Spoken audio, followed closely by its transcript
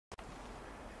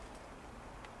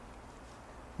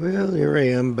Well, here I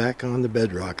am back on the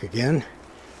bedrock again.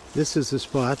 This is the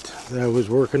spot that I was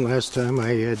working last time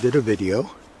I did a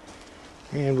video.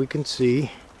 And we can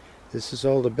see this is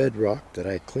all the bedrock that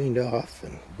I cleaned off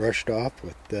and brushed off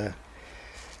with,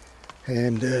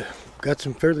 and got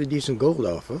some fairly decent gold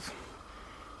off of.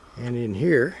 And in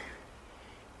here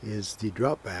is the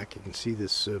drop back. You can see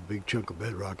this big chunk of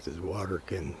bedrock that the water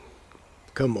can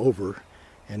come over.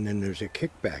 And then there's a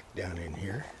kickback down in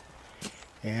here.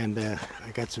 And I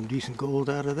got some decent gold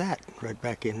out of that right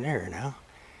back in there now.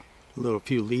 A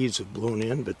few leaves have blown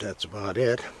in, but that's about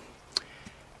it.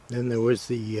 Then there was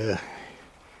the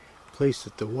place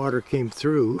that the water came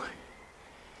through.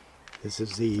 This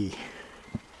is the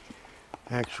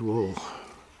actual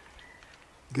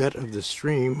gut of the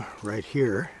stream right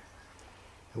here.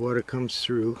 The water comes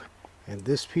through, and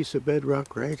this piece of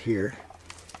bedrock right here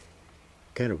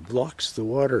kind of blocks the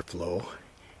water flow.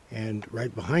 And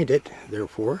right behind it,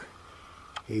 therefore,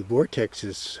 a vortex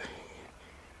is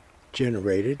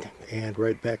generated, and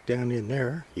right back down in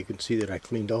there, you can see that I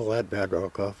cleaned all that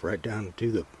bedrock off right down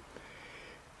to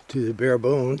the bare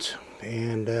bones,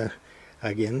 and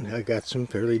again, I got some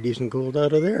fairly decent gold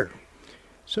out of there.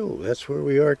 So that's where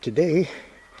we are today.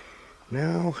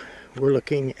 Now we're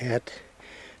looking at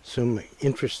some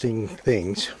interesting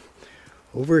things.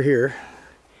 Over here,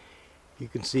 you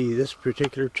can see this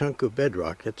particular chunk of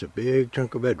bedrock. That's a big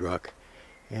chunk of bedrock,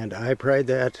 and I pried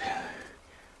that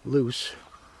loose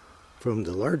from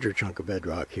the larger chunk of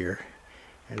bedrock here,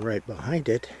 and right behind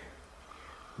it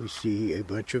we see a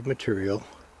bunch of material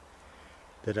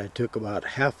that I took about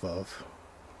half of,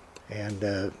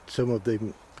 and some of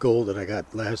the gold that I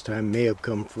got last time may have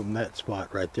come from that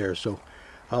spot right there. So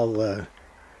I'll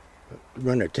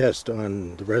run a test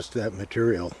on the rest of that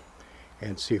material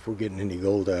and see if we're getting any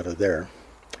gold out of there.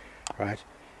 Right.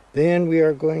 Then we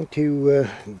are going to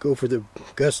go for the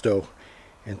gusto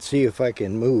and see if I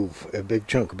can move a big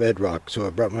chunk of bedrock. So I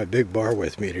brought my big bar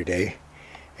with me today,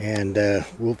 and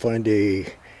we'll find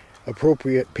a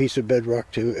appropriate piece of bedrock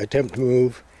to attempt to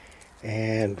move,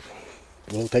 and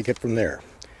we'll take it from there.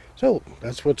 So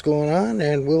that's what's going on,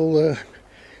 and we'll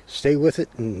stay with it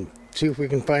and see if we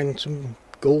can find some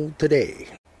gold today.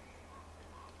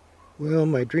 Well,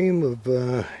 my dream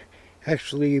of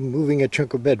actually moving a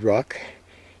chunk of bedrock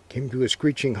came to a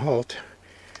screeching halt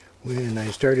when I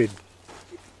started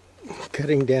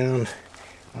cutting down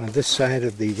on this side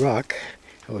of the rock.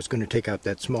 I was going to take out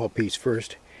that small piece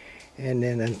first, and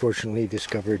then unfortunately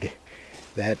discovered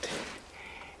that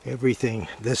everything,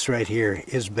 this right here,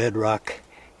 is bedrock,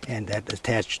 and that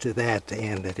attached to that,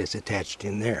 and that is attached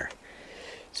in there.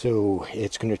 So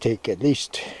it's going to take at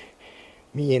least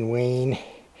me and Wayne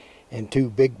and two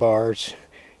big bars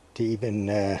to even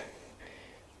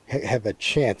have a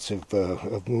chance of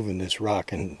moving this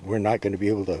rock, and we're not going to be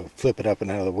able to flip it up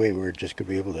and out of the way. We're just going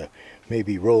to be able to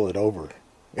maybe roll it over.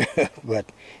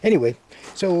 But anyway,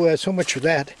 so much for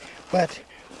that. But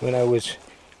when I was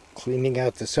cleaning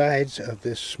out the sides of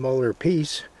this smaller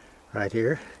piece right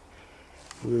here,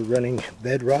 we were running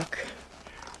bedrock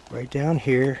right down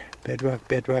here, bedrock,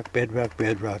 bedrock, bedrock,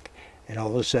 bedrock, and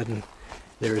all of a sudden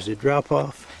there's a drop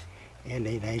off and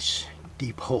a nice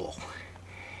deep hole,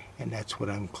 and that's what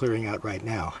I'm clearing out right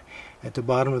now. At the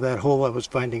bottom of that hole I was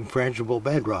finding frangible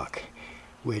bedrock,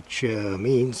 which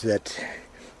means that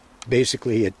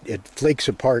basically it flakes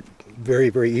apart very,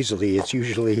 very easily. It's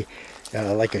usually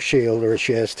like a shale or a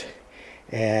schist,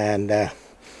 and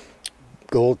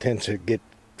gold tends to get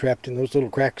trapped in those little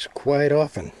cracks quite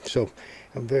often. So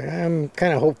I'm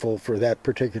kind of hopeful for that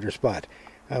particular spot.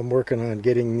 I'm working on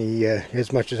getting the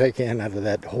as much as I can out of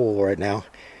that hole right now,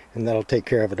 and that'll take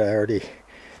care of it. I already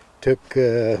took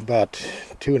about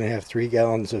 2.5–3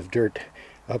 gallons of dirt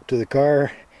up to the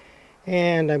car,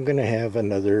 and I'm going to have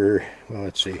another, well,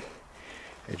 let's see,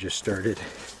 I just started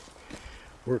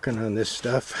working on this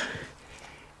stuff,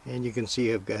 and you can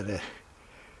see I've got a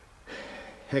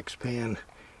hex pan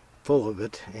full of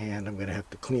it, and I'm going to have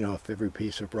to clean off every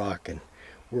piece of rock and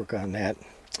work on that.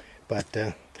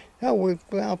 But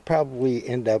I'll probably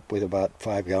end up with about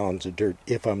 5 gallons of dirt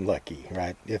if I'm lucky,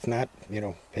 right? If not, you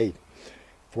know, hey,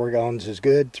 4 gallons is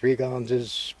good, 3 gallons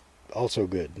is also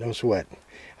good, no sweat.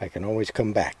 I can always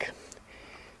come back.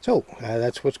 So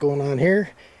that's what's going on here,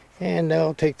 and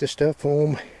I'll take the stuff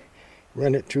home,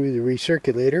 run it through the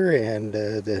recirculator and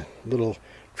the little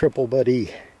triple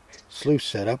buddy sluice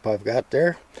setup I've got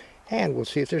there, and we'll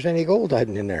see if there's any gold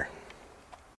hiding in there.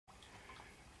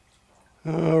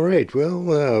 Alright, well,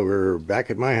 we're back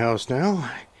at my house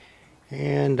now,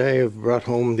 and I have brought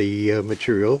home the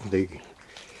material, the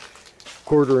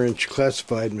 1/4 inch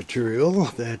classified material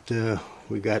that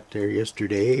we got there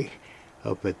yesterday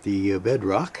up at the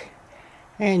bedrock,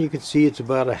 and you can see it's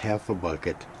about a half a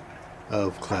bucket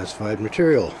of classified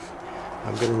material.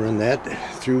 I'm going to run that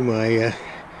through my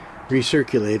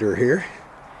recirculator here,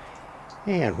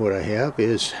 and what I have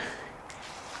is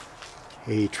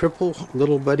a triple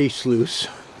little buddy sluice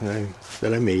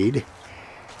that I made,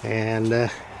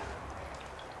 and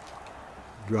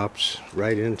drops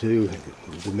right into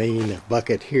the main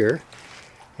bucket here,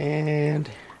 and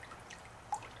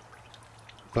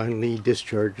finally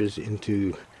discharges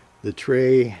into the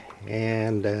tray,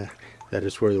 and that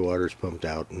is where the water is pumped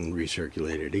out and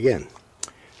recirculated again.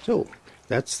 So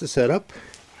that's the setup,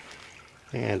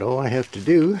 and all I have to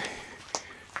do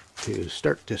to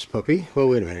start this puppy, well,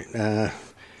 wait a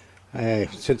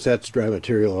minute, since that's dry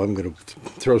material, I'm going to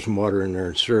throw some water in there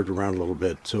and stir it around a little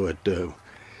bit so it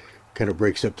kind of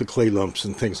breaks up the clay lumps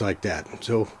and things like that.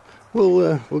 So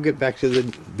we'll get back to the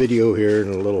video here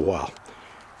in a little while,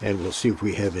 and we'll see if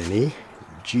we have any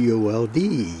gold.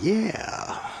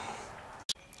 Yeah.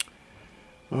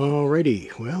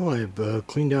 Alrighty, well, I've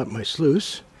cleaned out my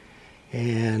sluice,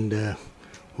 and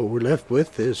what we're left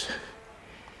with is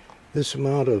this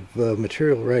amount of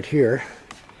material right here.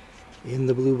 In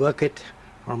the blue bucket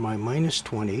are my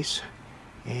 -20s,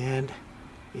 and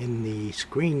in the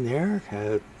screen there,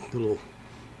 a little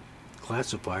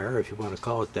classifier, if you want to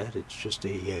call it that. It's just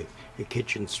a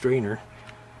kitchen strainer,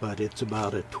 but it's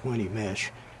about a 20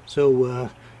 mesh. So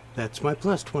that's my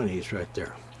 +20s right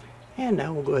there. And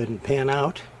now we'll go ahead and pan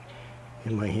out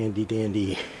in my handy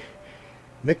dandy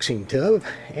mixing tub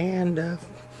and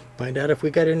find out if we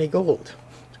got any gold.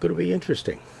 It's going to be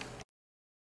interesting.